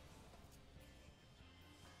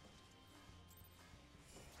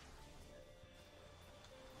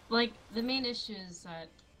 Like, the main issue is that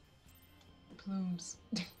plumes.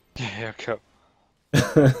 Yeah,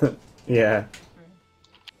 okay. Yeah.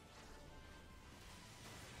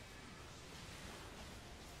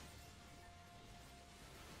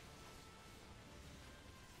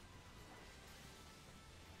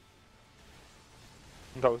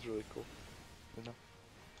 That was really cool. You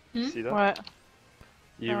know? Hmm? See that? What?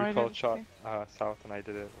 You No, I repelled didn't shot see. south and I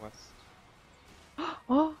did it west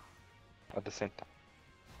Oh, at the same time.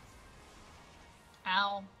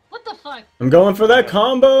 Ow. What the fuck? I'm going for that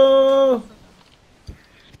combo!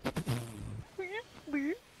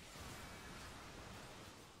 please.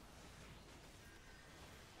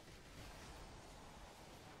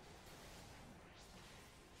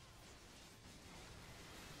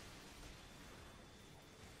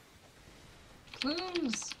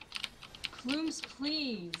 Plumes! Plumes,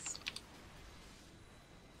 please!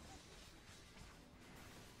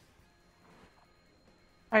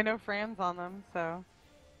 I know Fran's on them, so.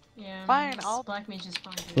 Yeah, Fine, this I'll- Black Mage is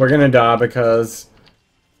fine. We're gonna die because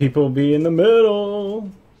people be in the middle.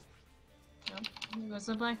 Yep. Here goes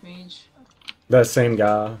the Black Mage. That same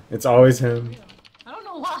guy. It's always him. I don't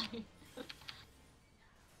know why.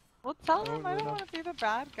 Well, tell Oh, him I don't no. want to be the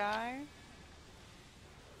bad guy.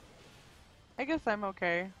 I guess I'm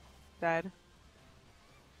okay. Dead.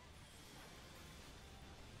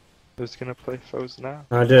 Who's gonna play foes now?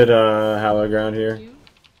 I did Hallowed Ground here. You?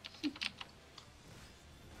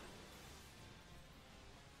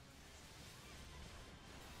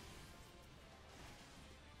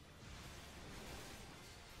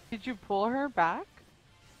 Did you pull her back?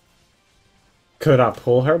 Could I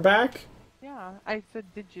pull her back? Yeah, I said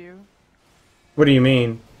did you? What do you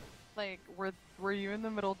mean? Like, were you in the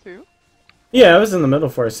middle too? Yeah, I was in the middle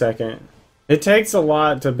for a second. It takes a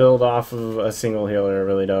lot to build off of a single healer, it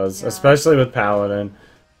really does. Yeah. Especially with Paladin.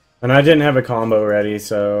 And I didn't have a combo ready,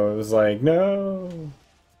 so it was like, no.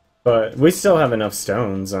 But we still have enough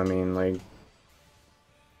stones, I mean, like...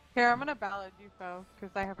 Here, I'm gonna ballad you, Fo,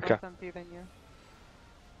 because I have Okay. less MP than you.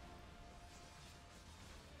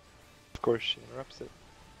 Of course she interrupts it.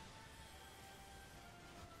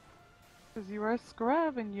 Because you are a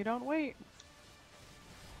scrub and you don't wait.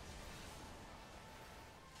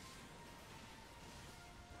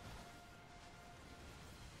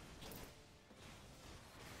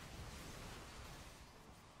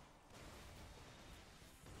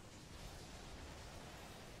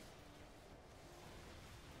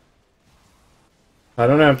 I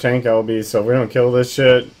don't have tank LB, so if we don't kill this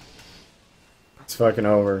shit, it's fucking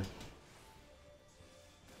over.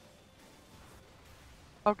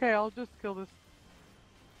 Okay, I'll just kill this.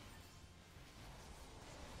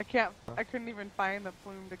 I couldn't even find the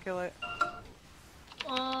plume to kill it.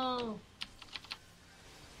 Oh!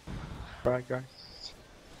 Bye guys.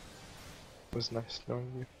 It was nice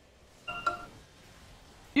knowing you.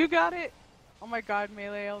 You got it! Oh my god,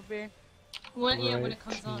 melee LB. When, yeah, when it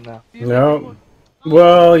comes Right up. now. Do you No. think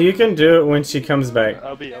Well, you can do it when she comes back.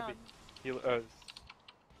 LB, Yeah. LB. Heal,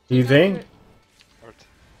 You think? Art.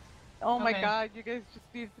 Oh my Okay. god, you guys just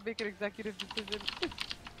need to make an executive decision.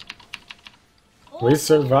 We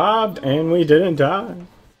survived and we didn't die.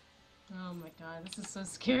 Oh my god, this is so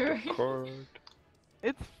scary. Record.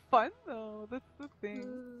 It's fun though, that's the thing.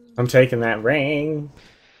 I'm taking that ring.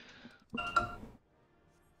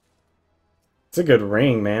 It's a good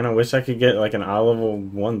ring, man. I wish I could get like an eye level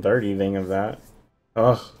 130 thing of that.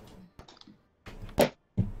 Ugh.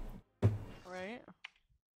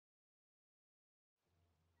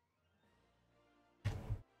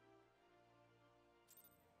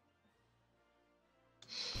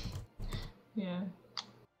 Yeah.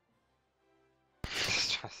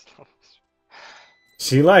 Stress levels.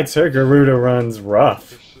 She likes her Garuda runs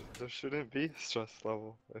rough. There shouldn't be a stress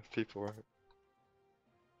level if people are.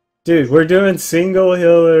 Dude, we're doing single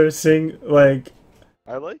healer, like...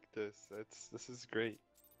 I like this. This is great.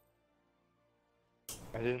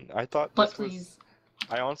 I thought But this was. please.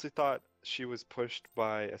 I honestly thought she was pushed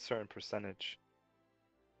by a certain percentage.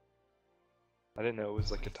 I didn't know it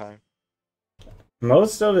was like a time.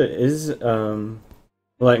 Most of it is,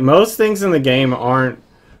 like, most things in the game aren't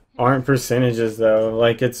percentages, though.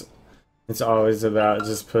 Like, it's always about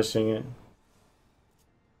just pushing it.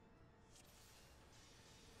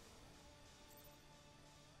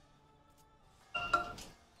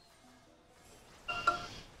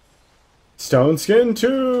 Stone Skin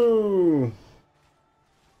 2!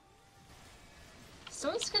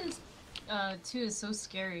 Stone Skin 2 is so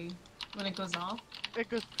scary when it goes off. It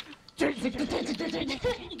goes.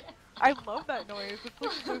 I love that noise. It's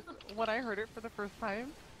like this, when I heard it for the first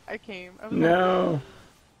time, I came. I was No.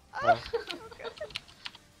 like,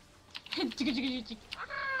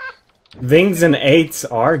 Things and eights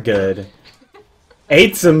are good.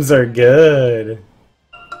 Eightsums are good.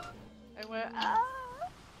 I went, ah!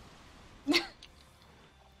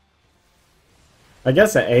 I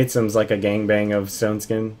guess an eightsum's like a gangbang of Stone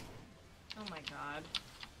Skin. Oh my god.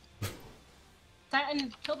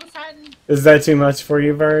 Satin! Kill the Satin! Is that too much for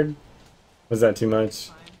you, Bird? Was that too much?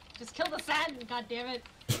 Fine. Just kill the Satin, god damn it!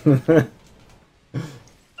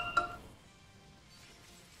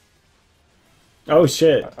 Oh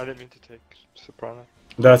shit. I didn't mean to take Soprano.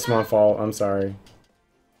 That's my fault. I'm sorry.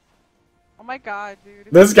 Oh my god, dude.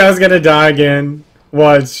 This guy's gonna die again.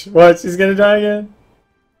 Watch. He's gonna die again.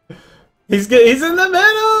 He's in the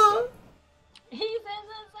middle! He's in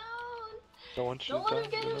the zone! Don't want you Don't to let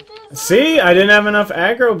him die, get you know? into the zone! See, I didn't have enough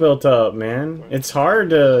aggro built up, man. It's hard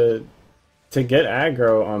to get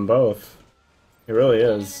aggro on both. It really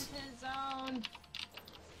is. Get into the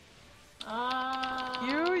zone.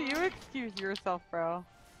 You excuse yourself, bro.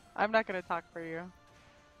 I'm not gonna talk for you.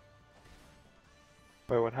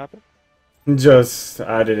 Wait, what happened? Just,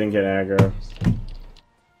 I didn't get aggro.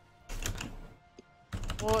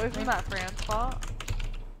 Well, isn't that Fran's fault?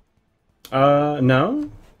 No? No.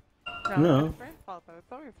 No. It's Fran's fault, though.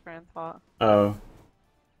 It's always Fran's fault. Oh.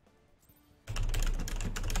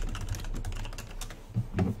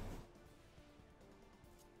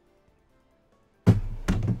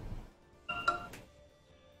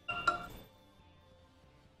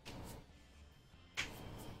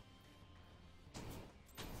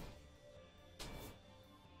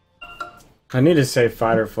 I need to say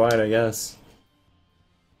fight or flight, I guess.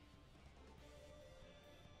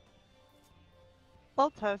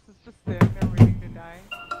 Well, Tess is just sitting there waiting to die.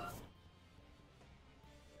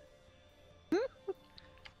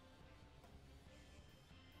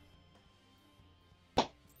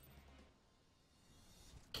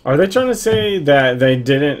 Are they trying to say that they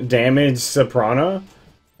didn't damage Soprano?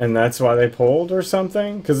 And that's why they pulled or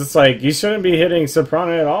something? Because it's like, you shouldn't be hitting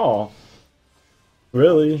Soprano at all.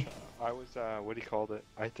 Really? I was, what do you call it?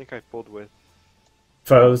 I think I pulled with,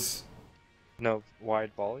 Foes? no,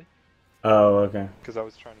 wide volley. Oh, okay. Because I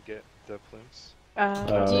was trying to get the plumes.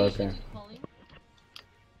 Oh, Do you okay. do volley?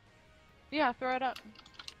 Yeah, throw it up.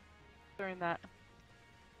 During that.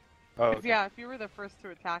 Oh, 'Cause okay. yeah, if you were the first to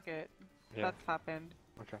attack it, Yeah. that's happened.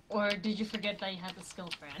 Okay. Or did you forget that you had the skill,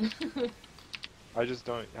 Fran? I just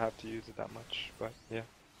don't have to use it that much, but yeah.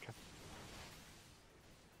 Okay.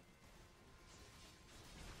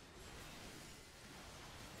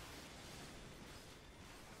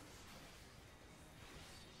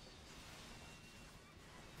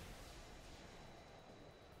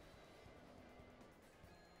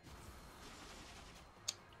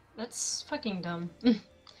 That's fucking dumb.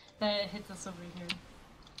 That it hits us over here.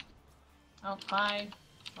 Oh, bye.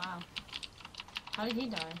 Wow. How did he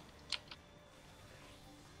die?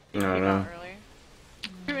 I Came don't out know. early.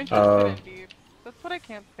 Too interested Oh. in deep. That's what I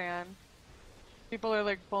can't stand. People are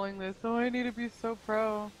like pulling this, oh I need to be so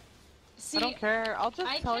pro. See, I don't care. I'll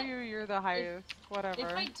just I tell can't- you you're the highest. Whatever.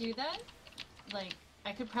 if I do that, like,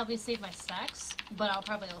 I could probably save my stacks, but I'll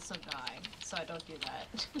probably also die, so I don't do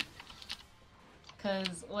that.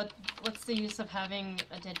 Cause what's the use of having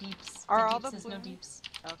a dead deeps? Are Dead all deeps the is no plumes- deeps.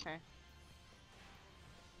 Okay.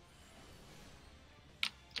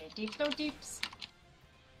 Dead deeps, no deeps.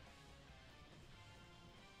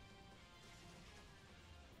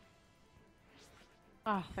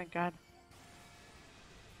 Oh, thank God.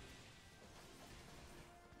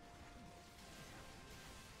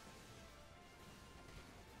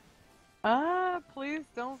 Please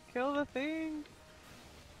don't kill the thing.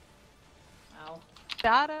 Ow.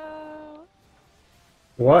 Shadow.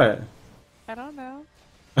 What? I don't know.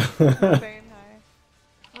 Saying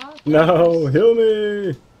hi. Oh, No, heal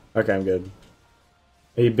me! Okay, I'm good.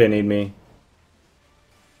 He bennied me.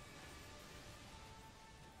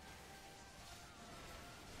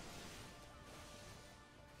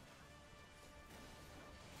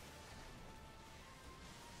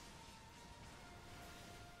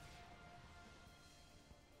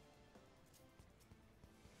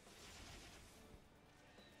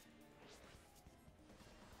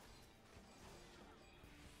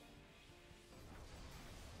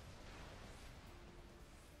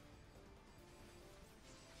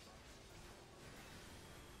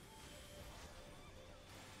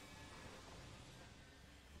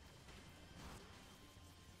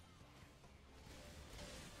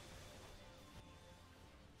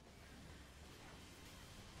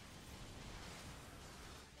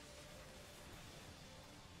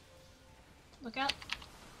 Look out.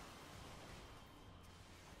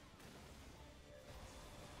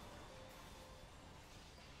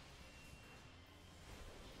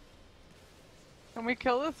 Can we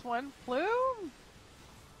kill this one plume?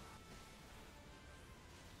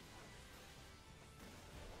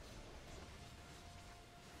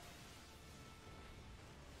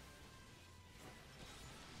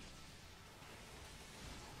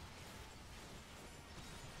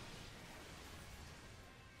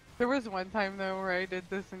 There was one time though where I did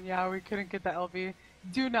this and yeah, we couldn't get the LV.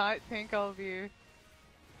 Do not tank LV.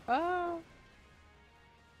 Oh.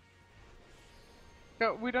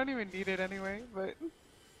 No, we don't even need it anyway, but...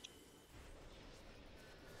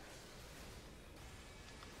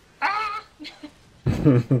 Ah!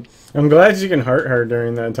 I'm glad you can hurt her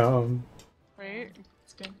during that time. Right?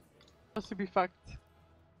 It's good. Supposed to be fucked.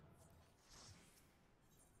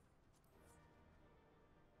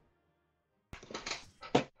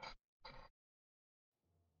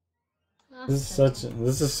 Ah, This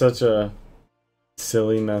is such a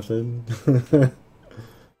silly method.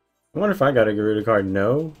 I wonder if I got a Garuda card.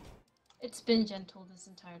 No. It's been gentle this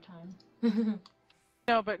entire time.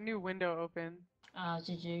 No, but new window open. Ah,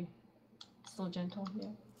 GG. Still gentle,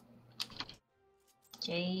 yeah.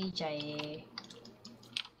 JJ.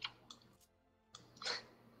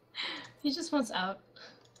 He just wants out.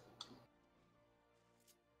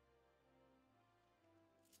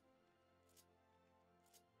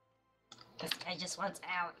 This guy just wants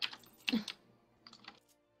out.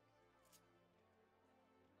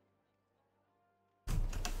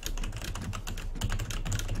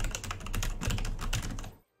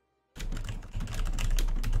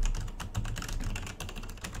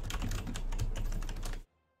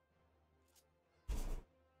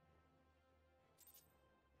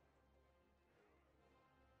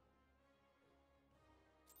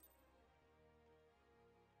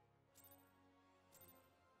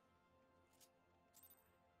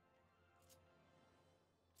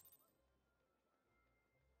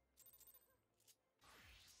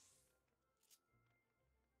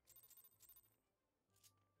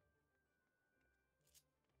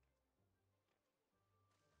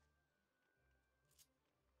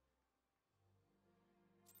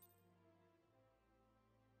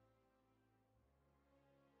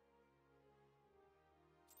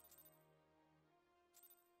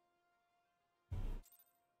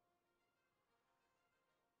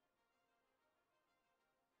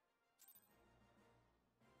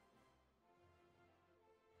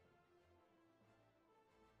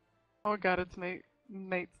 Oh god, it's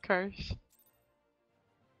Nate's Karsh.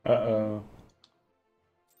 Uh-oh.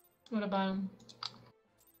 What about him?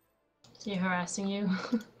 Is he harassing you?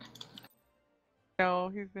 No,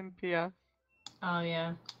 he's in PF. Oh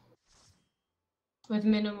yeah. With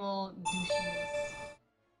minimal douchiness.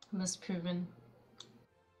 Misproven.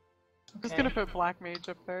 I'm just gonna put Black Mage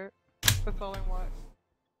up there. That's all I want.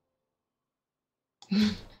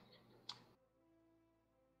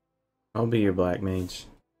 I'll be your black mage.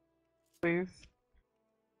 Please.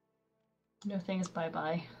 No thanks, bye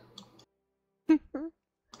bye.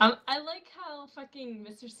 I like how fucking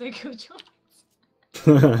Mr. Psycho joins.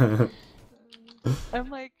 The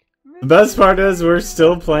I'm like... best part is we're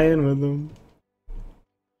still playing with them.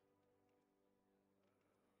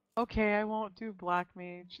 Okay, I won't do Black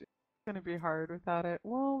Mage. It's gonna be hard without it.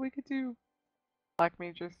 Well, we could do Black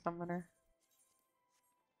Mage or Summoner.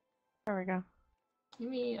 There we go. Give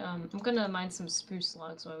me, I'm gonna mine some spruce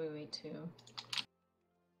logs while we wait too.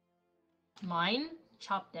 Mine?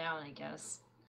 Chop down, I guess.